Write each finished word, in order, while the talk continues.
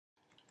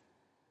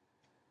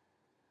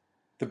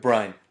The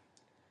brain,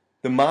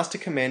 the master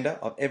commander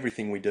of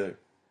everything we do.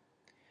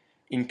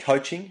 In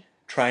coaching,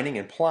 training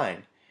and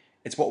playing,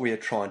 it's what we are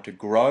trying to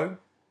grow,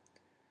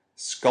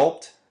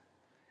 sculpt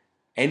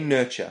and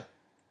nurture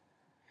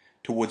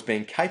towards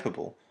being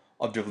capable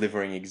of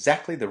delivering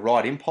exactly the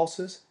right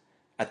impulses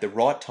at the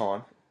right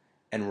time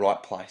and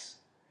right place.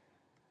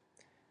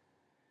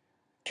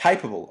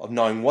 Capable of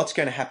knowing what's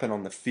going to happen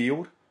on the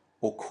field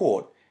or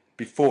court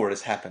before it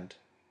has happened.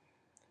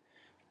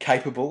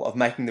 Capable of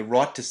making the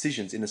right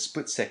decisions in a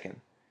split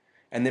second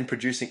and then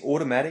producing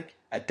automatic,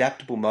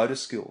 adaptable motor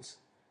skills,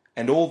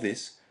 and all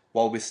this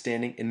while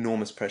withstanding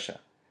enormous pressure.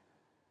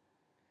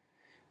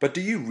 But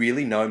do you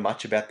really know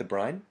much about the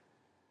brain?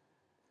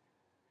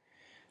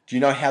 Do you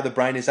know how the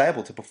brain is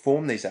able to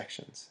perform these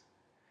actions,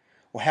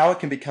 or how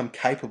it can become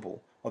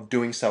capable of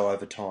doing so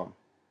over time?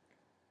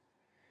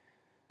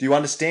 Do you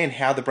understand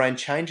how the brain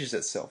changes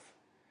itself?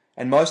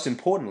 And most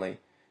importantly,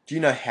 do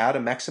you know how to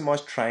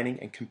maximize training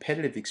and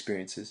competitive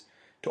experiences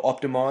to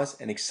optimize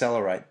and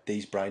accelerate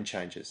these brain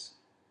changes?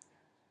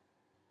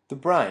 The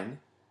brain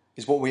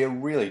is what we are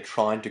really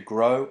trying to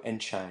grow and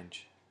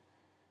change.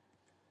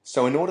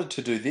 So in order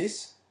to do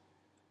this,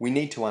 we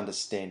need to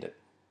understand it.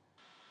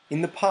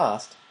 In the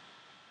past,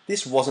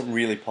 this wasn't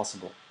really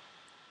possible.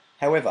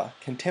 However,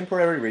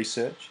 contemporary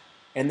research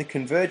and the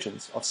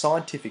convergence of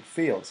scientific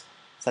fields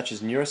such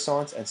as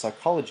neuroscience and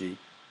psychology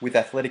with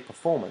athletic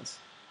performance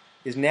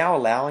is now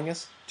allowing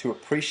us to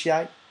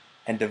appreciate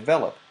and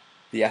develop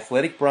the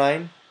athletic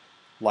brain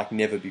like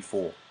never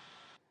before.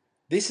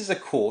 This is a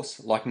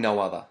course like no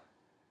other.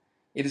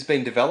 It has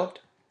been developed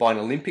by an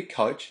Olympic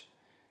coach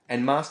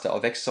and master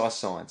of exercise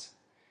science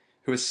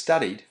who has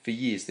studied for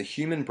years the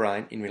human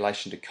brain in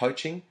relation to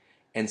coaching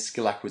and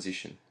skill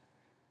acquisition.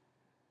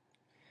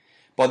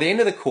 By the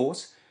end of the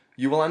course,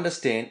 you will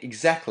understand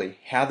exactly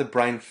how the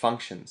brain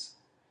functions,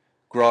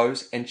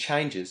 grows and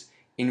changes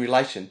in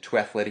relation to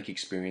athletic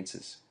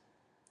experiences.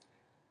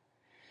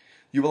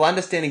 You will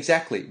understand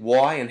exactly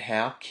why and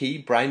how key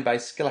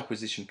brain-based skill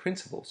acquisition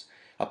principles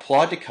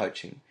applied to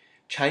coaching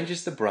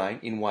changes the brain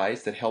in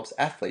ways that helps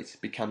athletes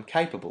become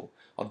capable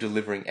of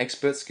delivering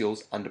expert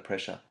skills under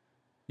pressure.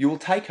 You will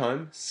take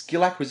home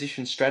skill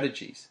acquisition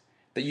strategies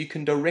that you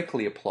can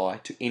directly apply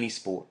to any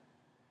sport.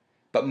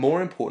 But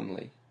more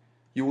importantly,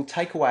 you will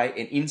take away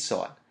an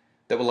insight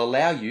that will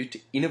allow you to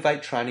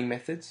innovate training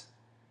methods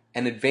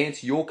and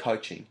advance your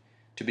coaching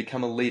to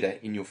become a leader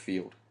in your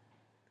field.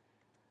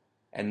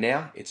 And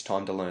now it's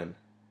time to learn.